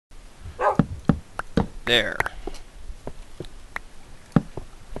there.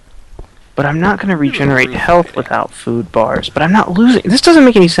 But I'm not going to regenerate health without food bars. But I'm not losing. This doesn't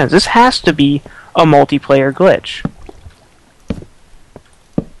make any sense. This has to be a multiplayer glitch.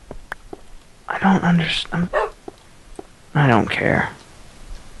 I don't understand. I don't care.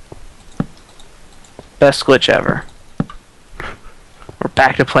 Best glitch ever. We're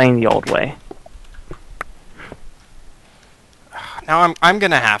back to playing the old way. Now I'm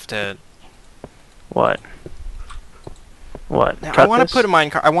gonna have to. What? What? Now I want to put a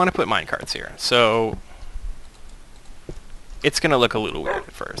minecart. I want to put minecarts here, so it's gonna look a little weird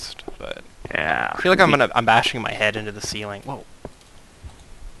at first, but yeah. I feel like I'm bashing my head into the ceiling. Whoa.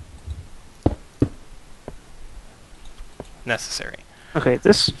 Necessary. Okay,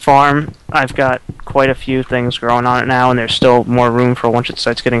 this farm, I've got quite a few things growing on it now, and there's still more room for once it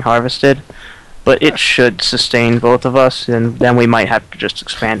starts getting harvested. But it should sustain both of us, and then we might have to just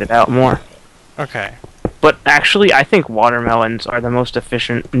expand it out more. Okay. But actually, I think watermelons are the most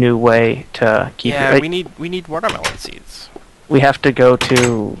efficient new way to keep it. Yeah, Like, we need watermelon seeds. we have to go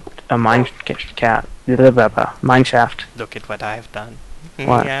to a mine shaft. Look at what I've done.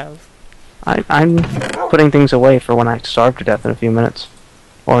 What? Yeah. I'm putting things away for when I starve to death in a few minutes.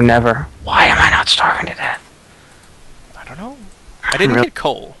 Or never. Why am I not starving to death? I don't know. I didn't get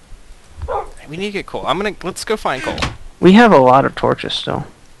coal. We need to get coal. Let's go find coal. We have a lot of torches still.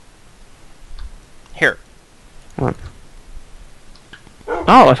 Here. What?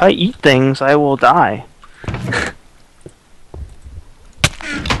 Oh, if I eat things, I will die.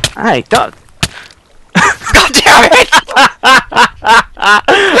 Hey, Doug. God damn it!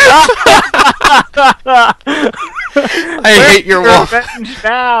 I hate your wolf. Revenge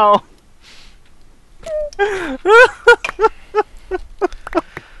now.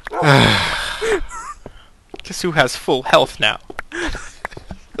 Guess who has full health now?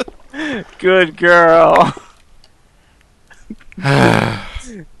 Good girl.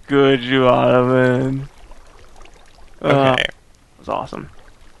 Good Jonathan. Okay. That was awesome.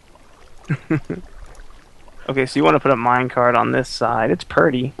 Okay, so you want to put a minecart on this side. It's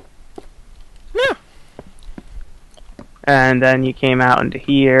pretty. Yeah. And then you came out into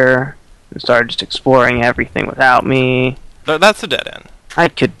here and started just exploring everything without me. That's a dead end. I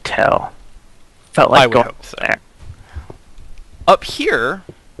could tell. Felt like I would going hope so. there. Up here,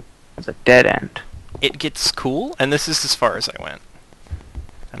 It's a dead end. it gets cool, and this is as far as I went.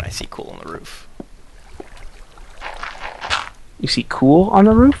 And I see cool on the roof. You see cool on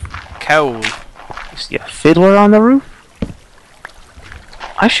the roof? Cow. You see a fiddler on the roof?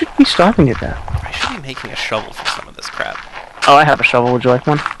 I should be starving to death. I should be making a shovel for some of this crap. Oh, I have a shovel. Would you like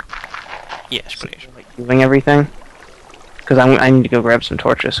one? Yes, please. Like moving everything? Because I need to go grab some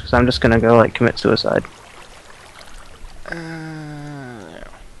torches, because I'm just going to go, like, commit suicide. Yeah.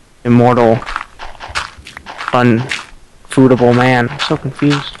 Immortal, unfoodable man. I'm so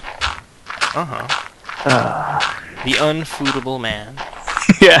confused. The unfoodable man.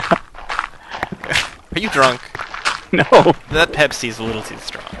 Yeah. Are you drunk? No. That Pepsi's a little too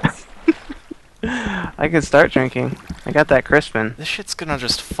strong. I could start drinking. I got that crispin. This shit's gonna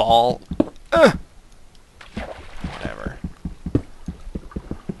just fall. Whatever.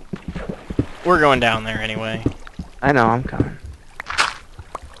 We're going down there anyway. I know, I'm coming.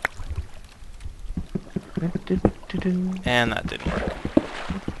 And that didn't work.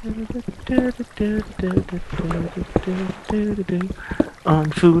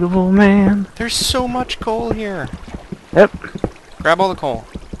 Unfoodable man. There's so much coal here. Yep. Grab all the coal.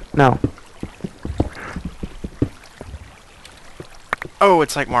 No. Oh,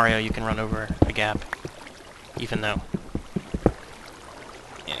 it's like Mario, you can run over a gap. Even though.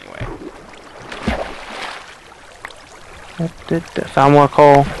 Anyway. Found more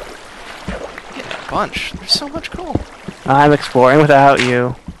coal. Getting a bunch. There's so much coal. I'm exploring without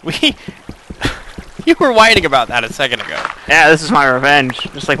you. You were whining about that a second ago. Yeah, this is my revenge.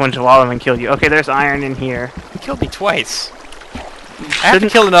 Just like when Jawalaman killed you. Okay, there's iron in here. You killed me twice. I have to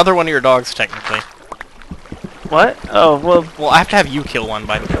kill another one of your dogs, technically. What? Oh, well, Well, I have to have you kill one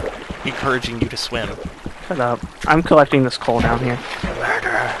by encouraging you to swim. shut up. I'm collecting this coal down here.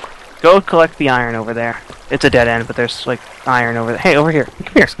 Go collect the iron over there. It's a dead end, but there's, like, iron over there. Hey, over here.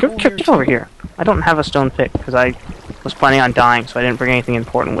 Come here. Get over here. I don't have a stone pick, because I was planning on dying, so I didn't bring anything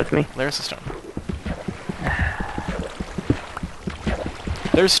important with me. There's a stone.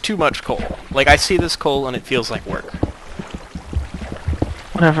 There's too much coal. Like, I see this coal and it feels like work.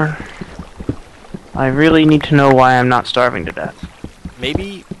 Whatever. I really need to know why I'm not starving to death.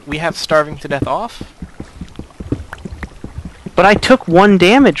 Maybe we have starving to death off? But I took 1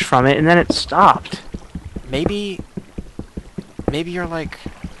 damage from it, and then it stopped. Maybe you're like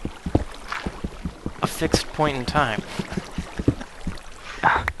a fixed point in time.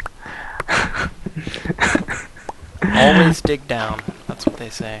 Always dig down. That's what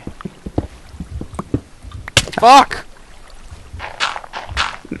they say. Fuck!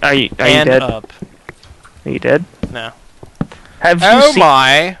 Are you and dead? up. Are you dead? No. Have you Oh seen,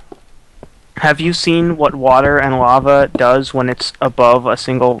 my! Have you seen what water and lava does when it's above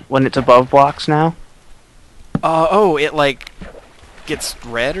when it's above blocks now? Oh, it like gets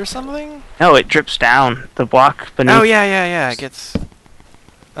red or something? No, it drips down. The block beneath. Oh yeah. It gets.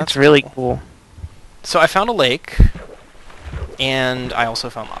 That's really cool. So I found a lake, and I also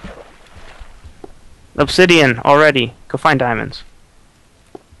found lava. Obsidian already. Go find diamonds.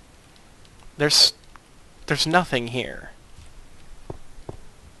 There's nothing here.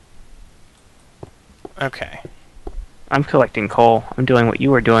 Okay. I'm collecting coal. I'm doing what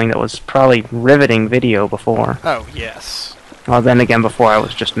you were doing that was probably riveting video before. Oh, yes. Well, then again, before I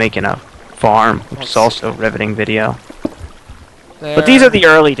was just making a farm, which is also riveting video. There, But these are the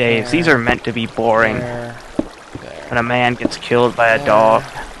early days. there, These are meant to be boring. there. When a man gets killed by a dog.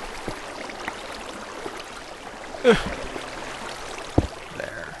 There.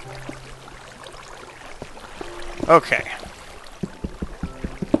 Okay.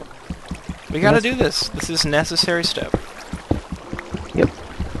 We gotta do this. This is a necessary step. Yep.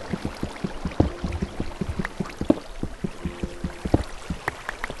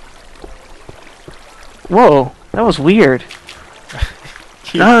 Whoa, that was weird.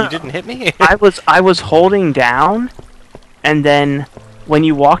 You didn't hit me? I was holding down, and then when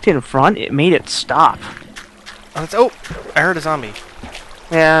you walked in front, it made it stop. Oh, I heard a zombie.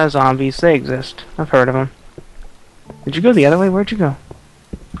 Yeah, zombies, they exist. I've heard of them. Did you go the other way? Where'd you go?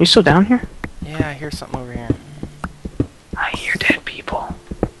 You still down here? Yeah, I hear something over here. I hear dead people.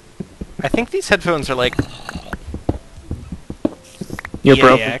 I think these headphones are like You're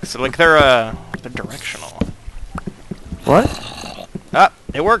broken. EAX. Like they're directional. What? Ah,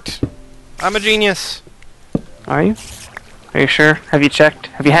 it worked. I'm a genius. Are you? Are you sure? Have you checked?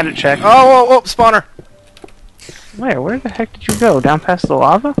 Have you had it checked? Oh, whoa, spawner. Where the heck did you go? Down past the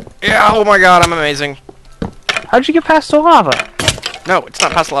lava? Yeah, oh my god, I'm amazing. How'd you get past the lava? No, it's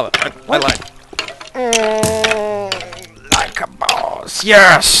not past lava. I lied. Like a boss.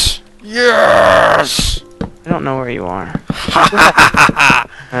 Yes! Yes! I don't know where you are.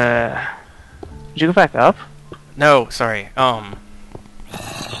 Did you go back up? No, sorry. I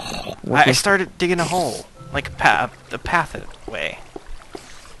What started digging a hole. Like the path way.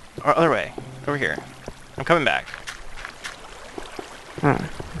 Or other way. Over here. I'm coming back. I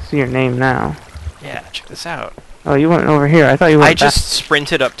see your name now. Yeah, check this out. Oh, you went over here. I thought you went I back. just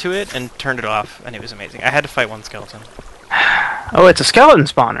sprinted up to it and turned it off, and it was amazing. I had to fight one skeleton. Oh, it's a skeleton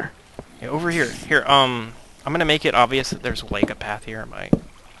spawner. Yeah, over here. Here, I'm gonna make it obvious that there's like a path here.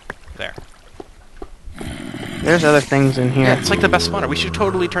 There. There's other things in here. Yeah, it's like the best spawner. We should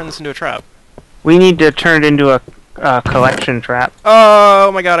totally turn this into a trap. We need to turn it into a collection trap.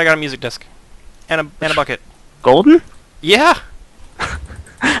 Oh my god, I got a music disc. And a bucket. Golden? Yeah!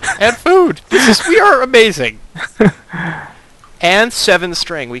 And food! We are amazing! And 7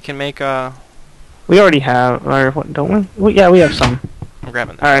 string. We can make We already have, or what, don't we? Well, yeah, we have some. I'm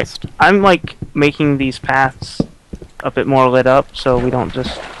grabbing that. Alright, list. I'm like making these paths a bit more lit up so we don't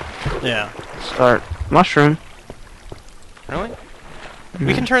just Yeah. start mushroom. Really?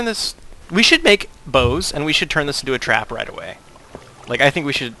 We can turn this... We should make bows, and we should turn this into a trap right away. Like, I think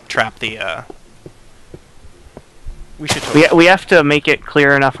we should trap the, We should totally... We have to make it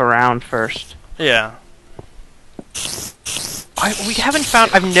clear enough around first. Yeah. We haven't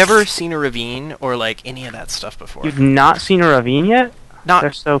found... I've never seen a ravine or, like, any of that stuff before. You've not seen a ravine yet? Not,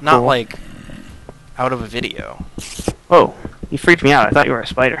 They're so not cool. like, out of a video. Whoa, you freaked me out. I thought you were a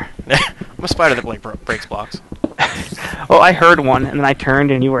spider. I'm a spider that, like, breaks blocks. Oh, I heard one, and then I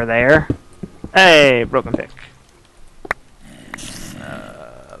turned and you were there. Hey, broken pick.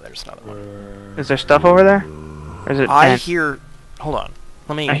 There's another one. Is there stuff over there? Or is it I tent? hear... Hold on.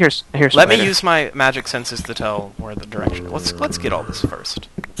 Let me... I hear Let me spider. use my magic senses to tell where the direction... Let's get all this first.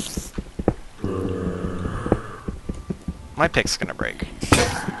 My pick's gonna break.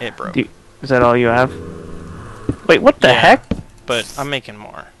 It broke. Is that all you have? Wait, what the Yeah. heck? But I'm making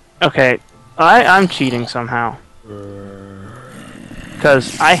more. Okay, I'm cheating somehow.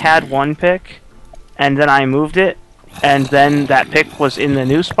 Because I had one pick, and then I moved it, and then that pick was in the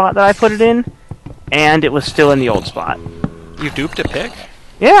new spot that I put it in, and it was still in the old spot. You duped a pick?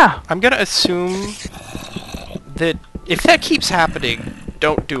 Yeah! I'm gonna assume that if that keeps happening,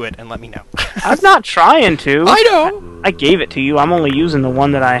 don't do it and let me know. I'm not trying to! I know! I gave it to you, I'm only using the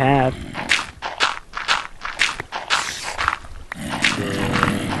one that I had.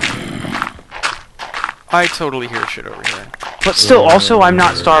 I totally hear shit over here. But still, also, I'm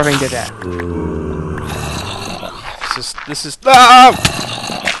not starving to death. This is ah!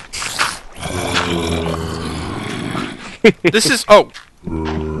 This is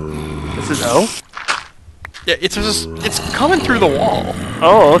This is O? Yeah, it's coming through the wall.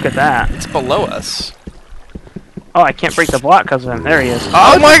 Oh, look at that. It's below us. Oh, I can't break the block because of him. There he is.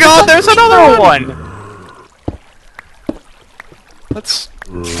 Oh my god, there's another one! Let's...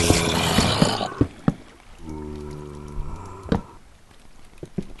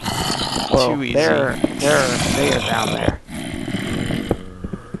 Whoa, too easy. they are down there.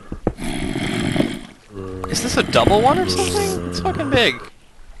 Is this a double one or something? It's fucking big.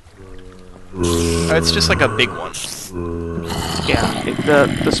 Oh, it's just like a big one. Yeah,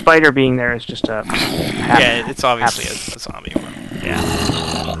 the spider being there is just a... Yeah, it's obviously a zombie one. Yeah.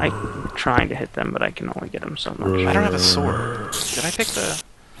 I'm trying to hit them, but I can only get them so much. I don't have a sword. Did I pick the...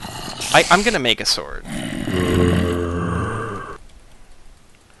 I'm gonna make a sword.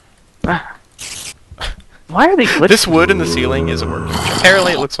 Why are they glitching? This wood in the ceiling isn't working.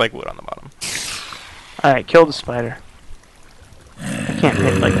 Apparently it looks like wood on the bottom. Alright, kill the spider. I can't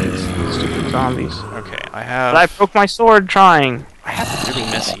hit like these stupid zombies. Okay, I have... But I broke my sword trying. I have a really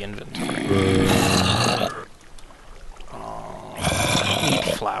messy inventory. Oh, I need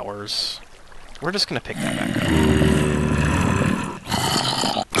flowers. We're just gonna pick that back up.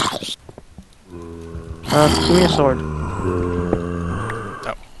 Give me a sword.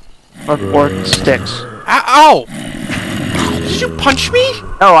 Oh. Or sticks. Ow! Did you punch me?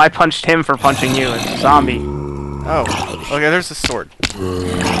 No, I punched him for punching you. It's a zombie. Oh. Okay, there's the sword.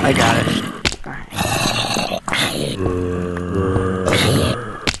 I got it.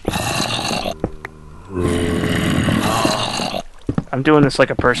 I'm doing this like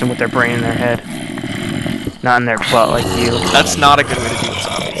a person with their brain in their head. Not in their butt like you. That's not a good way to deal with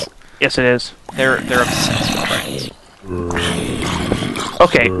zombies. Yes, it is. They're obsessed with brains.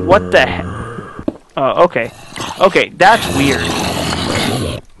 Okay, what the heck? Oh, okay. Okay, that's weird.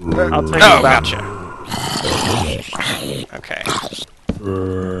 I'll tell you about gotcha. Okay.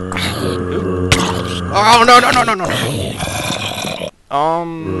 Oh, no.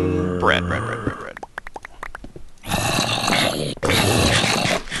 Bread.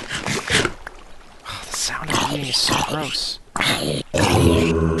 Oh, the sound of eating is so gross.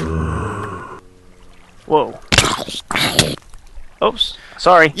 Whoa. Oops.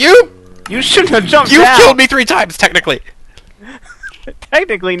 Sorry. You shouldn't have jumped You down. killed me 3 times, technically.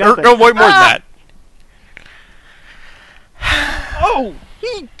 Technically, nothing. No, way more than that. Oh!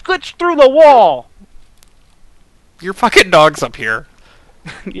 He glitched through the wall! Your fucking dog's up here.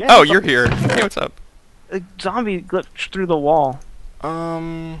 Yeah, Oh, you're here. Hey, what's up? a zombie glitched through the wall.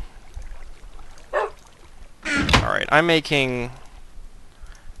 Alright, I'm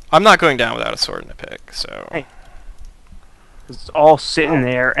not going down without a sword and a pick, so... Hey. It's all sitting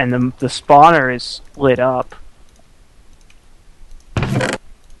there, and the spawner is lit up.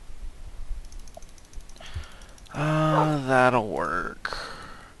 That'll work.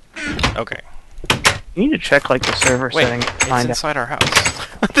 Okay. You need to check like the server Wait, settings. it's Find out. inside our house.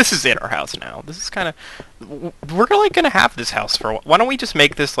 This is in our house now. This is kind of... We're like gonna have this house for a while. Why don't we just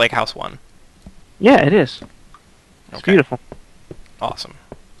make this like house 1? Yeah, it is. It's Okay. beautiful. Awesome.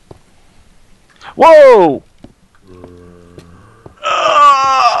 Whoa!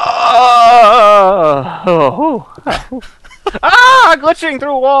 Glitching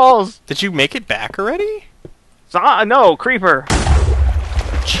through walls! Did you make it back already? No, creeper!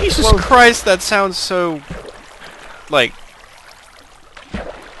 Jesus Whoa. Christ, that sounds so... like...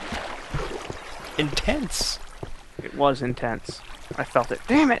 intense. It was intense. I felt it.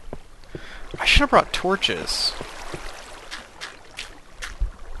 Damn it! I should have brought torches.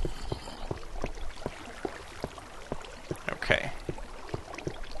 Okay.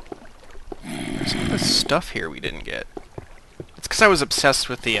 There's all this stuff here we didn't get. It's because I was obsessed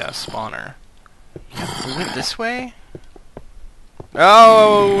with the spawner. Yeah, we went this way?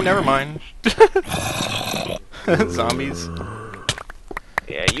 Oh, never mind. Zombies.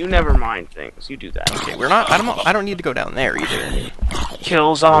 Yeah, you never mind things. You do that. Okay, we're not. I don't need to go down there either.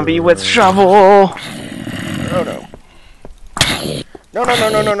 Kill zombie with shovel! Oh no. No.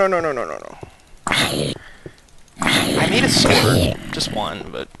 I made a sword. Just one,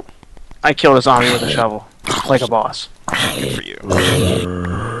 but I killed a zombie with a shovel. Like a boss. good for you.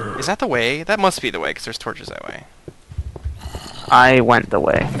 Is that the way? That must be the way, because there's torches that way. I went the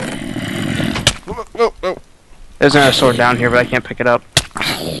way. Oh. There's another sword down here, but I can't pick it up.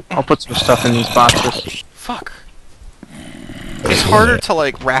 I'll put some stuff in these boxes. Fuck. It's harder to,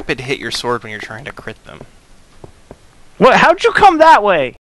 like, rapid hit your sword when you're trying to crit them. What? How'd you come that way?